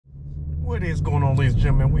What is going on, ladies and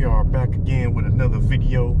gentlemen? We are back again with another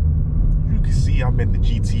video. You can see I'm in the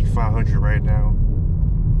GT500 right now.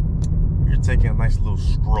 We're taking a nice little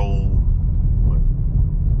stroll, but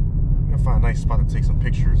we're gonna find a nice spot to take some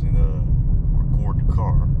pictures and record the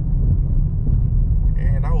car.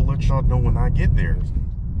 And I will let y'all know when I get there.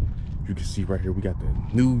 You can see right here, we got the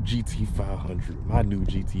new GT500, my new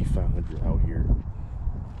GT500 out here.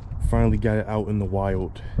 Finally got it out in the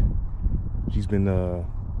wild. She's been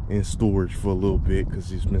in storage for a little bit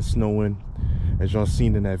because it's been snowing. As y'all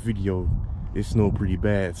seen in that video, it snowed pretty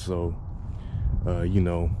bad, so you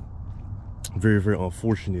know, very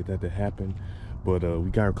unfortunate that happened, but we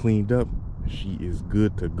got her cleaned up. She is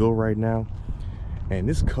good to go right now. And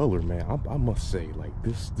this color, man, I must say, like,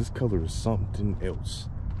 this color is something else.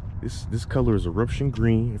 This color is Eruption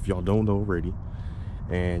green, if y'all don't know already.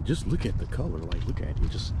 And just look at the color, like, look at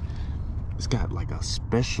it. It's got like a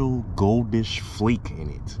special goldish flake in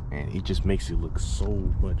it, and it just makes it look so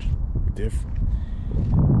much different.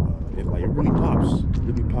 It really pops. It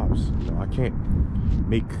really pops. You know, I can't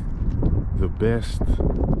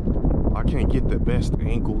get the best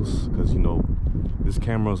angles because, you know, this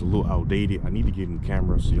camera is a little outdated. I need to get a new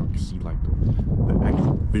camera so y'all can see like the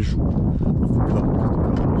actual visual of the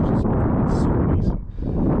color. The color is just so amazing.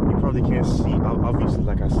 You probably can't see, obviously,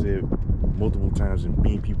 like I said multiple times, and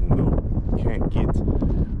many people know, you can't get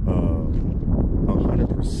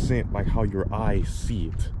 100% like how your eyes see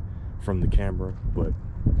it from the camera, but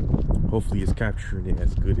hopefully it's capturing it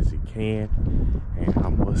as good as it can. And I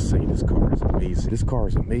must say, this car is amazing. This car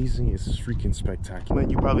is amazing. It's freaking spectacular.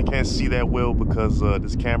 You probably can't see that well because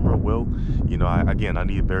this camera, well, you know, I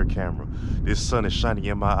need a better camera. This sun is shining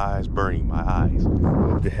in my eyes, burning my eyes.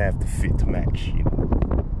 To have the fit to match, you know.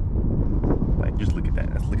 Like, just look at that.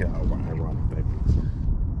 Let's look at how ironic that is.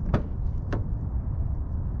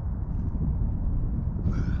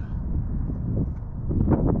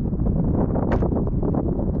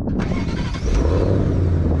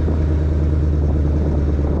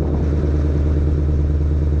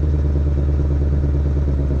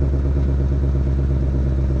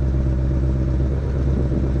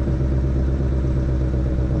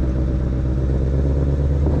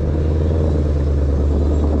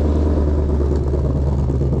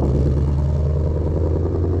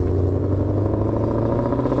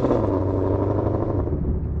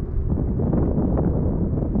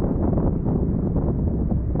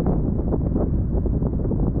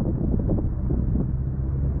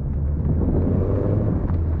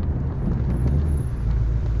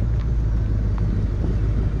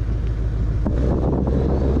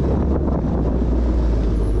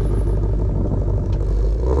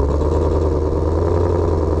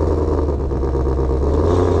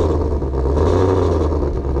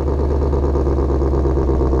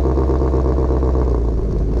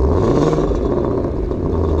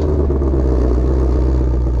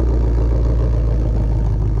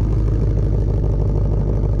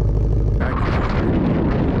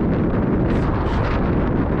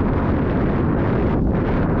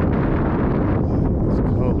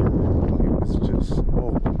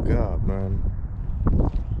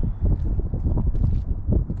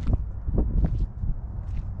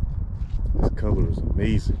 Color is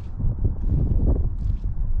amazing.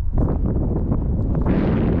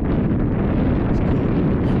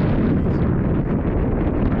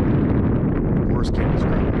 Words can't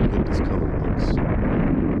describe how good this color looks.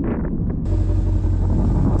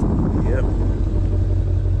 Yep.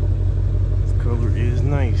 This color is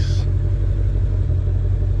nice.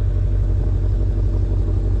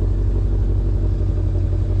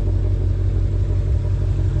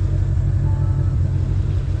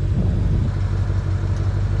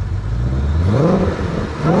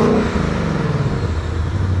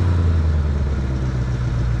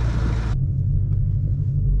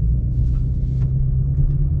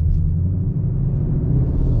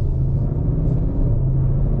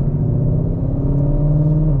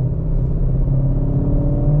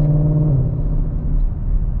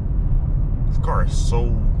 So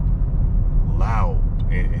loud,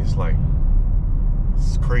 and it's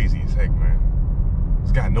crazy as heck, man.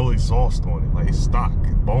 It's got no exhaust on it, like it's stock,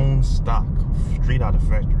 bone stock, straight out of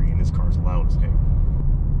factory, and this car's loud as heck.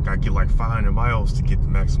 Gotta get like 500 miles to get the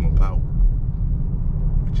maximum power,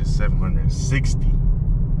 which is 760.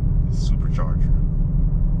 It's supercharger.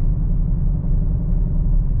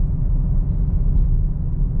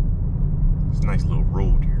 It's a nice little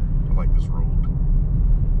road here. I like this road.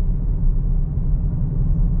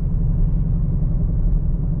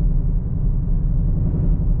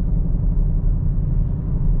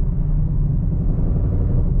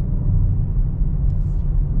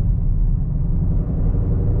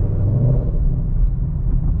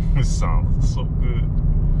 It sounds so good.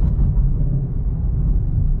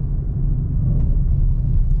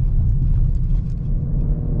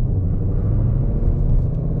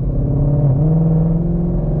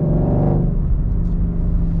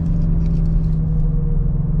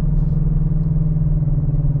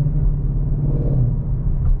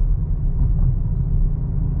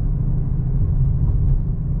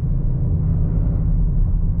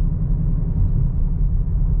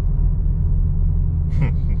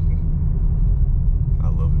 I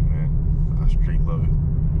love it, man. I straight love it.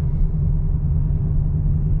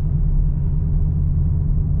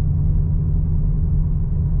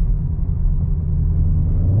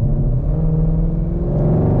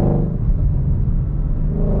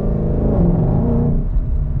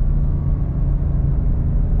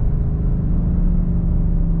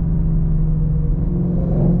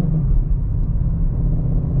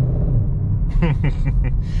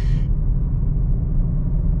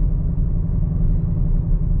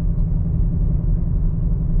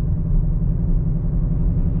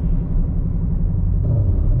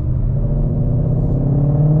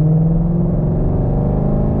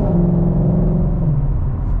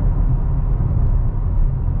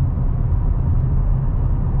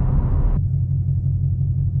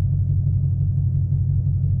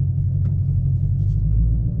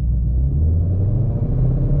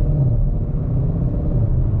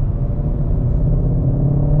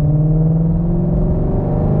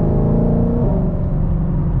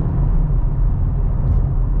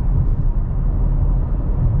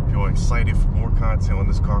 Excited for more content on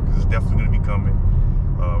this car because it's definitely going to be coming.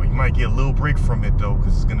 You might get a little break from it though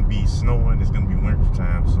because it's going to be snowing, it's going to be winter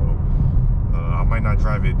time, so I might not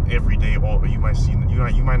drive it every day. Or you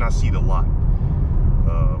might not see it a lot,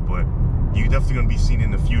 but you're definitely going to be seeing it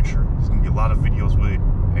in the future. There's going to be a lot of videos with it,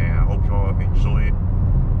 and I hope y'all enjoy it.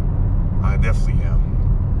 I definitely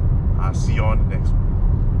am. I'll see y'all in the next one.